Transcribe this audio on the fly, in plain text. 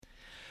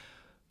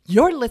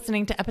You're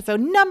listening to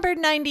episode number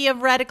 90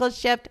 of Radical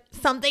Shift.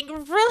 Something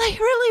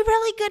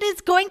really good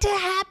is going to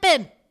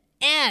happen.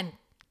 And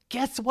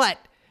guess what?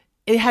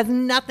 It has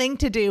nothing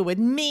to do with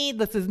me.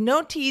 This is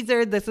no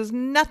teaser. This is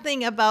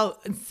nothing about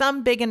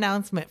some big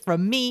announcement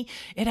from me.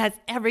 It has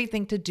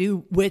everything to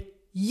do with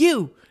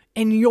you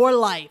and your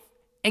life.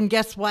 And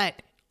guess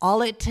what?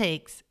 All it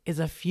takes is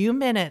a few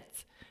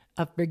minutes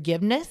of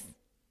forgiveness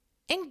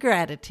and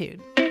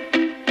gratitude.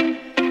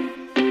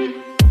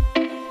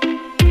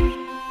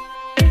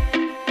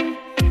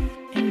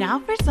 And now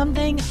for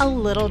something a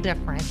little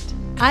different.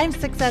 I'm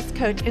success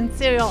coach and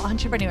serial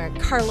entrepreneur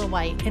Carla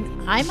White,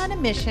 and I'm on a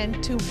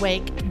mission to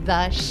wake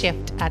the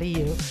shift out of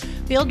you.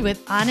 Filled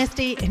with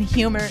honesty and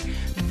humor,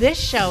 this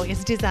show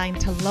is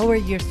designed to lower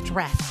your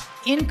stress,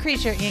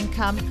 increase your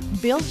income,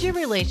 build your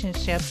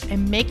relationships,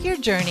 and make your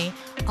journey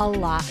a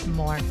lot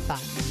more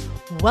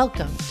fun.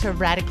 Welcome to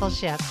Radical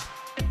Shift.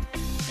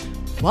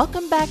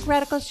 Welcome back,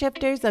 Radical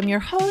Shifters. I'm your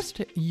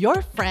host,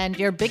 your friend,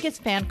 your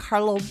biggest fan,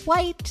 Carla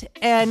White.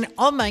 And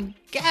oh my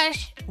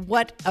gosh,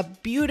 what a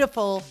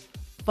beautiful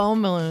full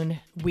moon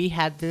we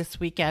had this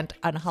weekend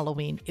on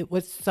Halloween. It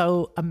was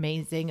so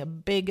amazing, a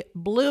big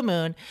blue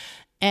moon.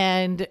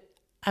 And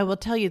I will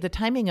tell you, the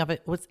timing of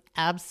it was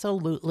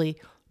absolutely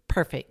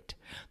perfect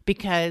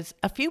because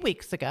a few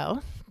weeks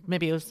ago,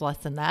 maybe it was less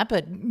than that,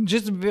 but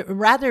just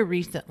rather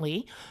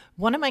recently,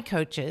 one of my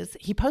coaches,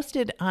 he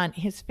posted on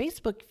his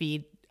Facebook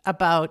feed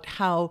about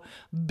how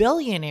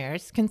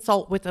billionaires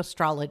consult with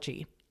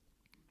astrology.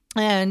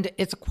 And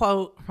it's a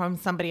quote from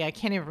somebody, I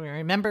can't even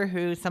remember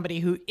who, somebody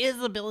who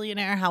is a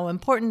billionaire, how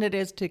important it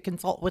is to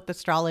consult with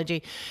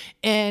astrology.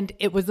 And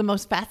it was the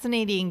most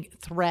fascinating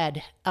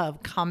thread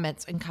of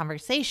comments and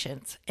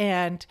conversations.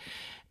 And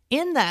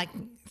in that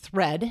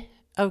thread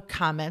of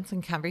comments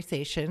and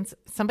conversations,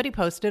 somebody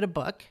posted a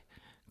book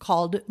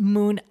called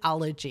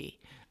Moonology.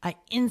 I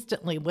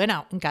instantly went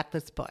out and got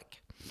this book.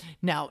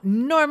 Now,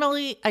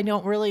 normally I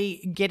don't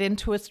really get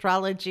into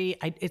astrology.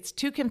 It's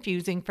too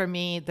confusing for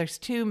me. There's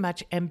too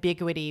much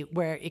ambiguity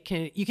where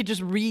you could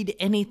just read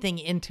anything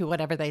into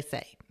whatever they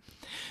say.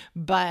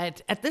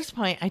 But at this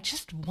point,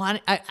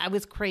 I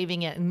was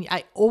craving it. And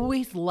I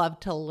always love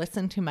to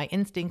listen to my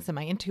instincts and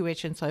my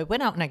intuition. So I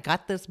went out and I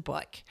got this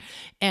book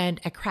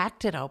and I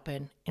cracked it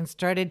open and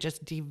started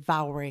just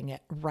devouring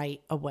it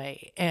right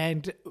away.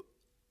 And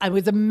I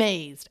was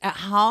amazed at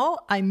how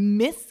I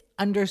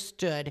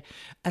misunderstood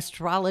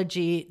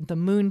astrology, the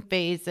moon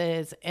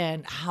phases,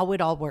 and how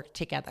it all worked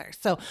together.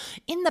 So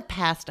in the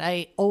past,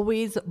 I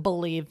always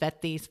believed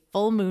that these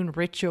full moon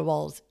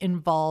rituals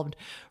involved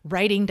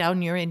writing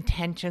down your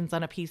intentions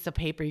on a piece of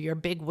paper, your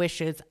big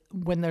wishes.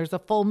 When there's a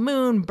full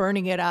moon,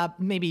 burning it up,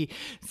 maybe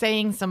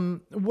saying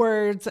some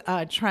words,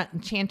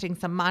 chanting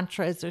some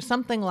mantras or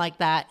something like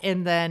that.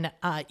 And then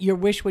your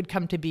wish would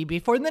come to be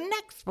before the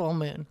next full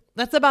moon.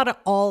 That's about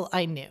all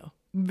I knew.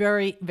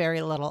 Very,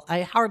 very little.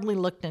 I hardly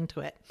looked into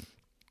it.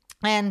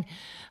 And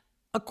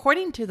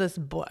according to this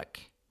book,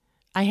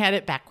 I had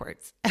it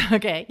backwards.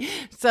 Okay.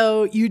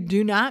 So you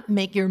do not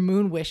make your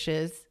moon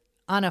wishes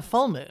on a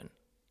full moon.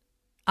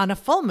 On a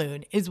full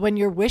moon is when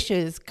your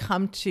wishes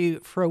come to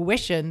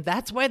fruition.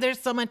 That's why there's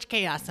so much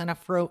chaos on a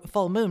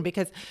full moon,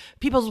 because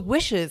people's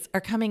wishes are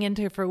coming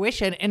into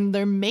fruition and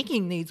they're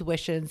making these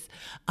wishes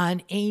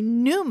on a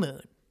new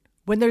moon.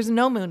 When there's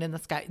no moon in the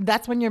sky,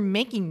 that's when you're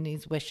making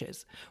these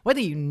wishes.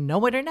 Whether you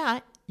know it or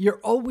not, you're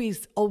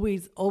always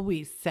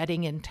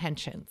setting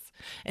intentions.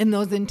 And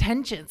those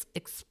intentions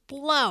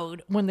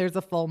explode when there's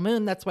a full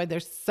moon. That's why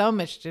there's so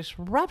much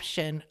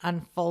disruption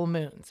on full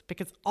moons,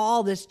 because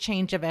all this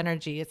change of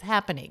energy is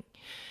happening.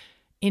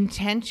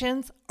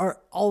 Intentions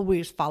are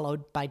always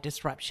followed by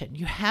disruption.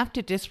 You have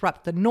to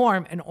disrupt the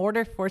norm in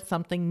order for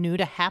something new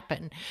to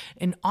happen.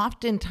 And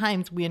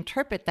oftentimes we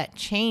interpret that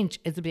change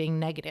as being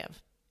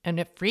negative. And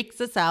it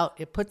freaks us out.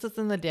 It puts us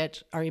in the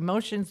ditch. Our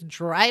emotions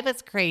drive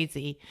us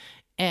crazy.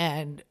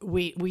 And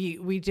we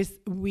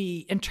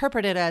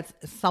interpret it as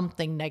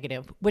something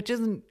negative, which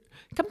isn't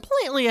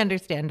completely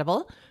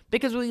understandable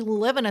because we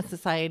live in a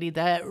society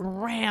that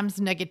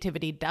rams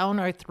negativity down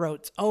our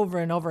throats over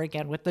and over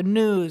again with the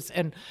news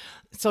and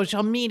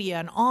social media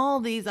and all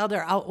these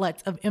other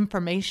outlets of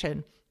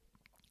information.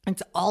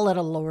 It's all at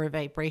a lower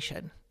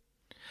vibration.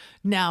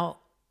 Now,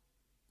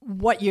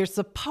 what you're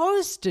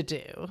supposed to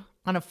do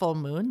on a full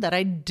moon that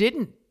I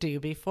didn't do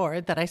before,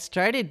 that I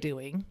started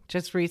doing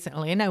just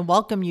recently, and I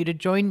welcome you to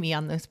join me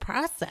on this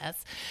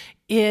process,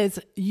 is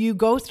you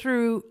go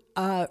through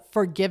a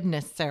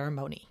forgiveness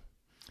ceremony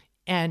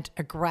and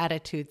a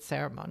gratitude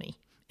ceremony.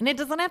 And it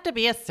doesn't have to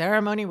be a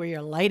ceremony where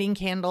you're lighting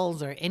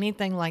candles or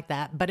anything like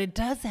that, but it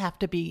does have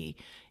to be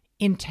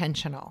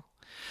intentional.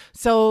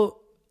 So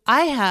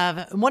I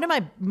have one of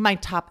my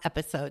top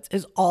episodes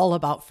is all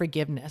about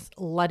forgiveness,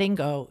 letting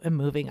go and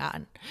moving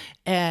on.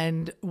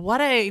 And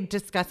what I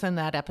discuss in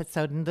that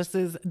episode, and this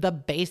is the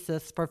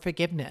basis for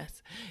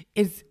forgiveness,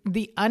 is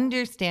the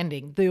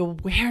understanding, the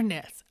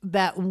awareness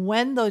that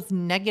when those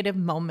negative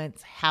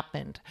moments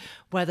happened,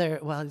 whether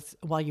it was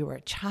while you were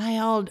a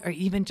child or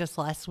even just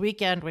last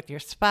weekend with your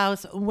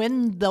spouse,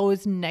 when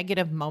those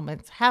negative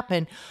moments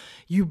happen,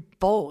 you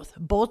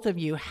both of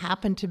you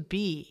happen to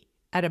be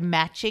at a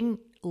matching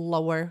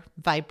lower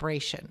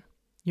vibration.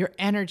 Your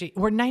energy,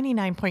 we're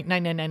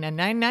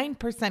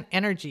 99.99999%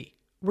 energy.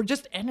 We're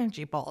just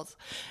energy balls,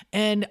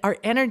 and our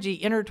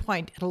energy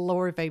intertwined at a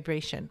lower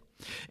vibration.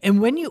 And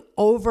when you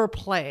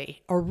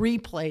overplay or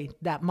replay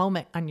that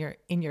moment in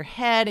your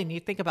head, and you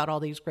think about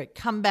all these great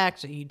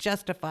comebacks, or you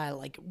justify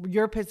like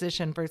your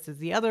position versus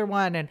the other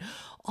one and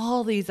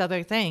all these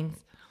other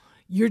things,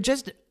 you're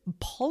just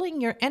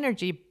pulling your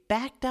energy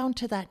back down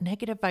to that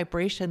negative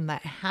vibration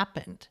that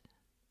happened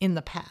in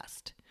the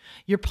past.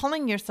 You're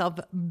pulling yourself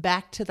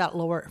back to that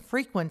lower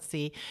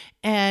frequency,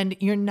 and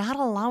you're not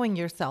allowing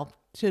yourself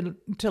to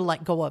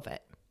let go of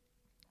it.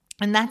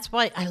 And that's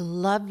why I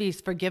love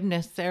these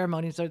forgiveness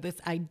ceremonies, or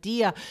this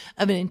idea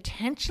of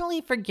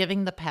intentionally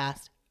forgiving the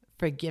past,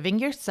 forgiving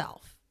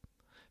yourself,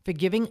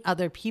 forgiving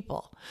other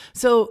people.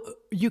 So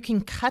you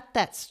can cut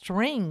that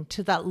string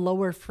to that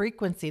lower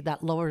frequency,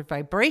 that lower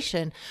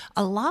vibration,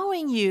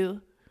 allowing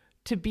you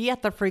to be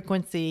at the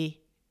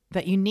frequency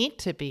that you need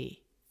to be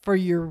for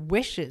your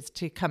wishes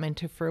to come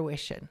into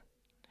fruition.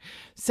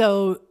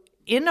 So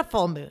in a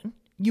full moon,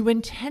 you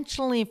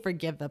intentionally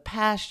forgive the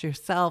past,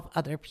 yourself,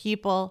 other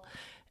people,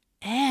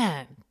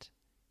 and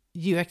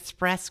you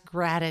express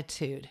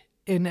gratitude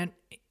in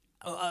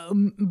a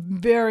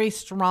very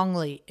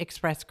strongly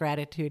express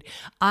gratitude.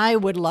 I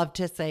would love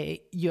to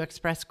say you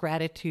express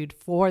gratitude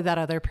for that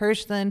other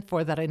person,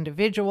 for that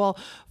individual,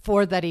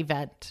 for that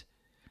event.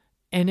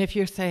 And if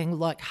you're saying,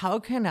 look, how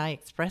can I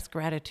express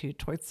gratitude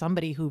towards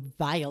somebody who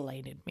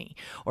violated me,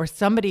 or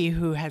somebody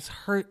who has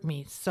hurt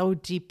me so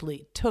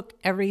deeply, took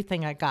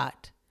everything I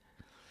got?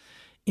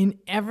 In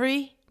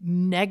every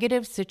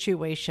negative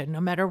situation,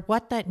 no matter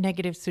what that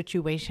negative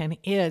situation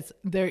is,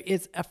 there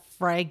is a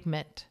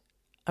fragment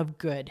of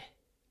good,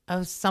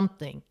 of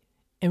something.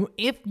 And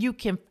if you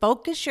can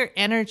focus your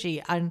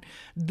energy on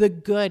the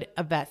good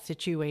of that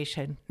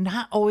situation,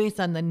 not always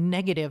on the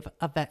negative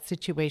of that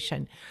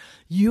situation,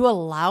 you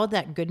allow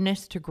that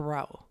goodness to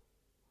grow.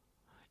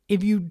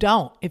 If you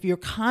don't, if you're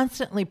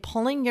constantly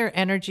pulling your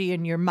energy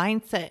and your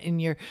mindset and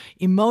your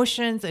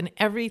emotions and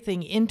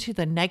everything into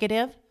the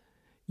negative,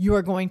 you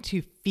are going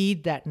to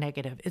feed that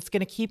negative. It's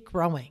going to keep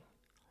growing.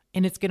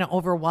 And it's going to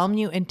overwhelm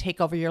you and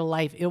take over your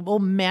life. It will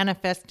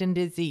manifest in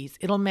disease.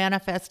 It'll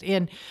manifest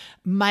in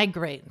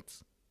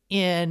migraines,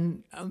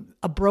 in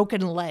a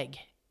broken leg.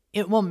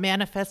 It will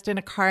manifest in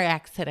a car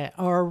accident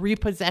or a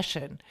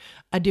repossession,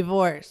 a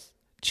divorce,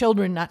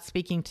 children not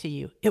speaking to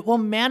you. It will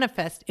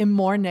manifest in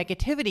more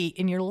negativity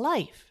in your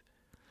life.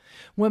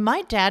 When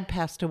my dad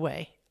passed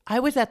away, I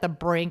was at the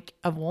brink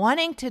of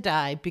wanting to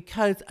die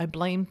because I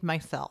blamed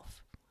myself.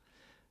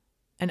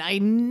 And I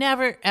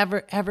never,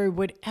 ever, ever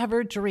would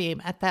ever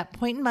dream at that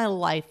point in my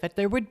life that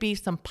there would be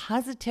some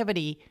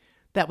positivity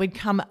that would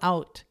come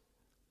out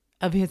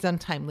of his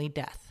untimely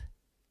death.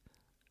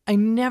 I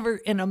never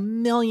in a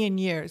million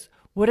years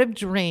would have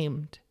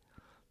dreamed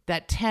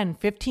that 10,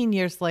 15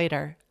 years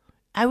later,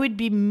 I would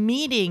be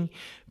meeting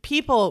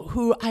people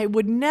who I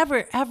would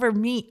never, ever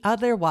meet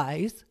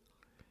otherwise,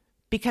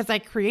 because I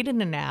created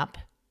an app,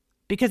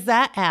 because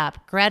that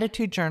app,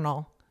 Gratitude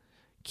Journal,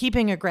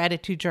 keeping a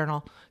gratitude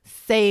journal,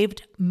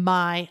 saved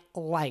my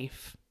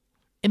life.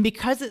 And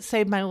because it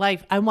saved my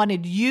life, I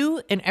wanted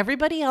you and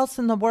everybody else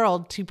in the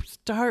world to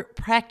start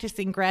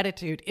practicing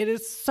gratitude. It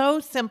is so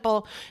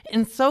simple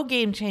and so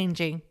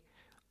game-changing,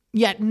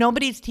 yet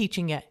nobody's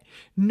teaching it.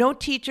 No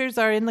teachers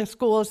are in the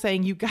school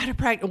saying, you got to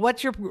practice.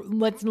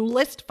 Let's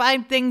list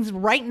 5 things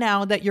right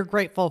now that you're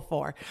grateful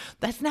for.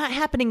 That's not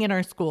happening in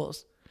our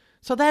schools.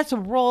 So that's a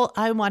role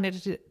I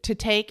wanted to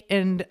take,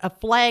 and a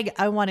flag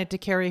I wanted to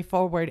carry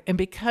forward. And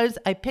because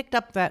I picked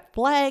up that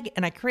flag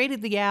and I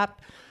created the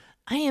app,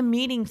 I am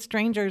meeting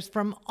strangers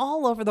from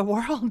all over the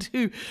world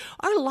who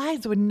our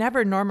lives would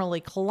never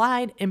normally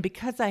collide. And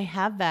because I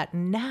have that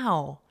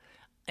now,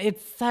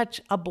 it's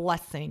such a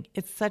blessing.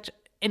 It's such,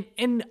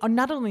 and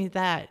not only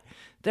that,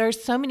 there are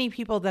so many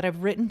people that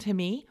have written to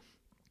me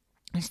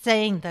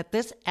saying that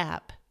this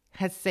app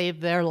has saved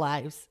their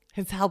lives,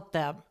 has helped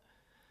them.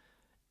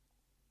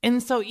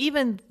 And so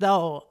even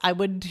though I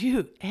would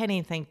do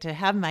anything to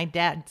have my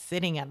dad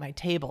sitting at my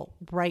table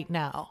right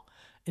now,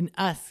 and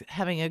us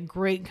having a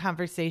great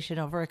conversation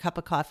over a cup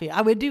of coffee, I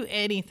would do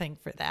anything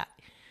for that.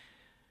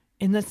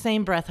 In the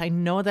same breath, I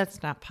know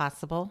that's not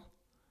possible.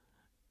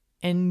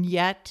 And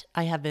yet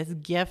I have this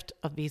gift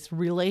of these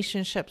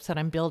relationships that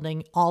I'm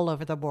building all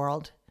over the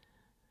world.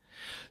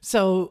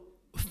 So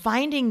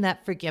finding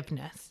that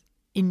forgiveness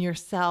in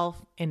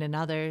yourself and in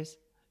others,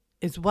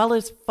 as well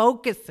as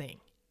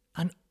focusing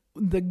on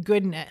the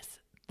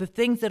goodness the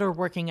things that are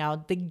working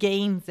out, the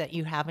gains that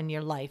you have in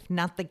your life,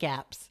 not the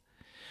gaps,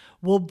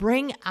 will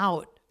bring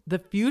out the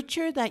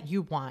future that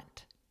you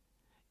want.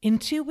 In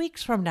 2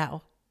 weeks from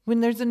now,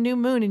 when there's a new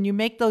moon and you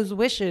make those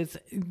wishes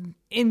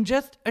in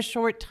just a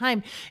short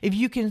time, if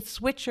you can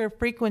switch your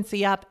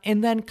frequency up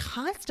and then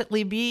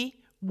constantly be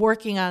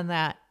working on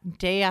that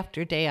day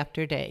after day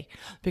after day,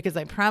 because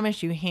I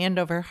promise you, hand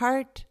over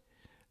heart,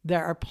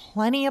 there are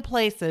plenty of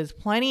places,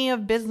 plenty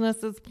of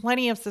businesses,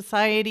 plenty of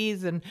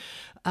societies and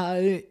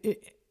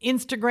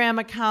Instagram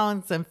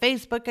accounts and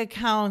Facebook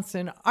accounts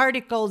and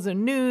articles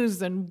and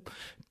news and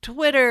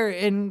Twitter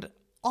and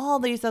all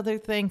these other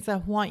things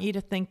that want you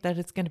to think that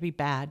it's going to be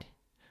bad.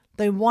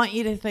 They want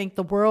you to think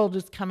the world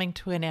is coming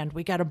to an end.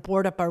 We got to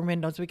board up our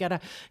windows. We got to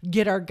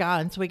get our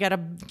guns. We got to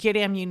get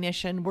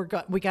ammunition.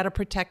 We got to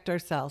protect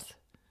ourselves.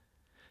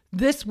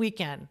 This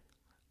weekend,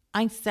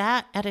 I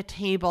sat at a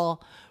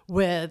table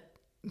with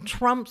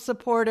Trump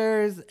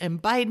supporters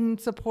and Biden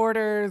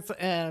supporters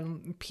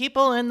and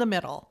people in the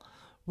middle.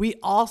 We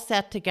all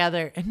sat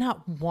together, and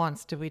not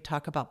once did we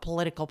talk about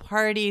political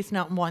parties.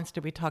 Not once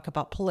did we talk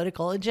about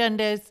political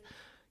agendas,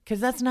 because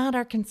that's not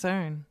our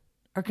concern.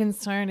 Our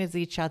concern is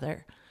each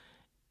other.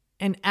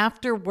 And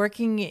after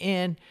working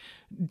in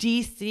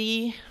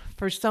DC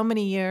for so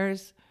many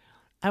years,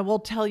 I will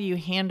tell you,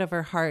 hand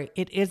over heart,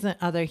 it isn't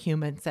other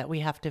humans that we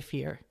have to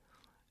fear.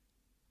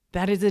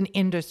 That is an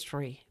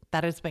industry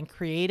that has been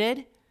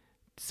created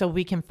so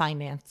we can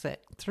finance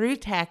it through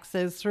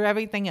taxes, through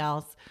everything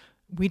else.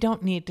 We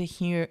don't need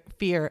to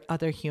fear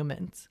other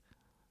humans.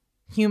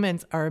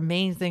 Humans are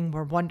amazing.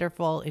 We're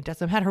wonderful. It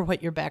doesn't matter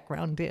what your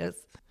background is.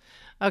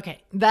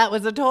 Okay, that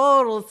was a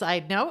total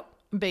side note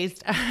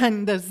based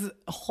on this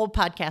whole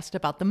podcast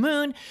about the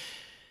moon.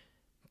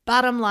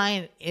 Bottom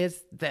line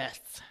is this.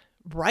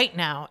 Right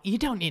now, you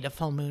don't need a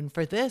full moon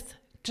for this.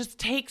 Just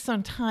take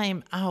some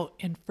time out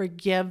and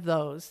forgive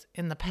those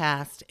in the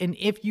past. And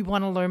if you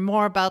want to learn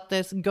more about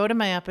this, go to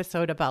my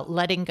episode about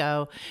letting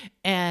go,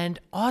 and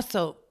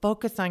also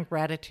focus on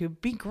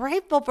gratitude. Be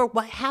grateful for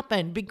what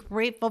happened. Be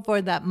grateful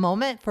for that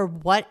moment, for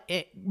what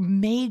it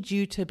made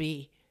you to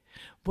be,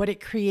 what it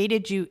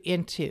created you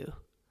into.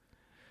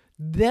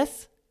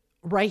 This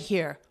right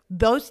here,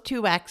 those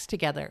two acts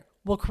together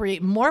will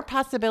create more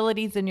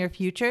possibilities in your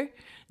future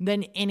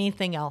than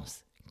anything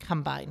else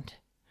combined.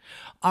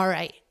 All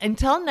right,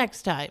 until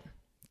next time,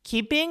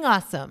 keep being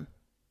awesome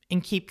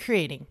and keep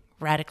creating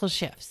radical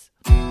shifts.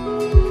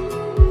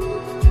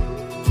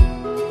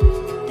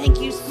 Thank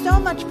you so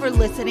much for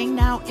listening.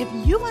 Now, if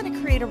you want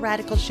to create a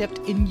radical shift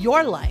in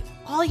your life,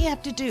 all you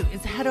have to do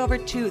is head over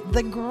to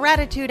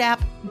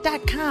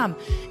thegratitudeapp.com,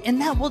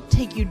 and that will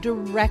take you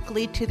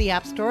directly to the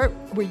App Store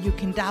where you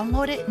can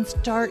download it and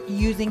start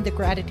using the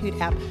Gratitude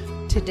app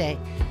today.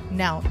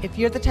 Now, if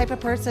you're the type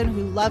of person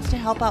who loves to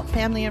help out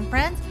family and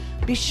friends,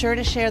 be sure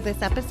to share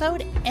this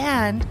episode.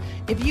 And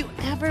if you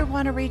ever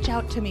want to reach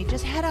out to me,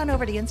 just head on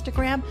over to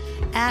Instagram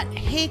at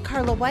Hey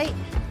Carla White.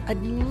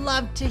 I'd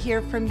love to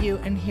hear from you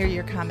and hear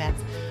your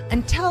comments.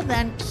 Until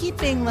then, keep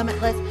being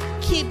limitless,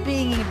 keep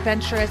being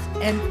adventurous,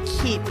 and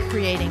keep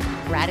creating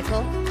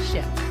radical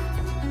shifts.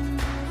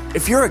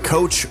 If you're a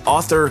coach,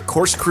 author,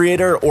 course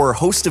creator, or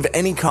host of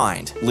any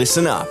kind,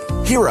 listen up.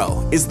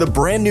 Hero is the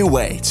brand new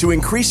way to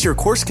increase your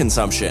course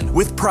consumption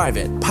with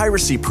private,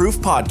 piracy-proof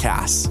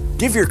podcasts.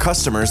 Give your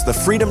customers the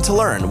freedom to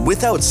learn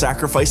without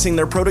sacrificing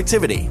their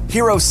productivity.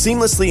 Hero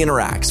seamlessly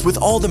interacts with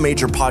all the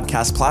major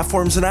podcast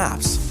platforms and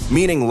apps,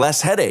 meaning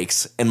less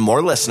headaches and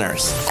more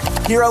listeners.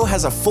 Hero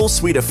has a full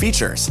suite of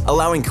features,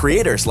 allowing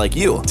creators like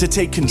you to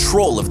take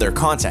control of their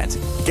content.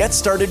 Get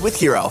started with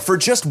Hero for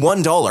just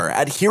 $1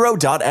 at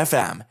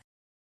hero.fm.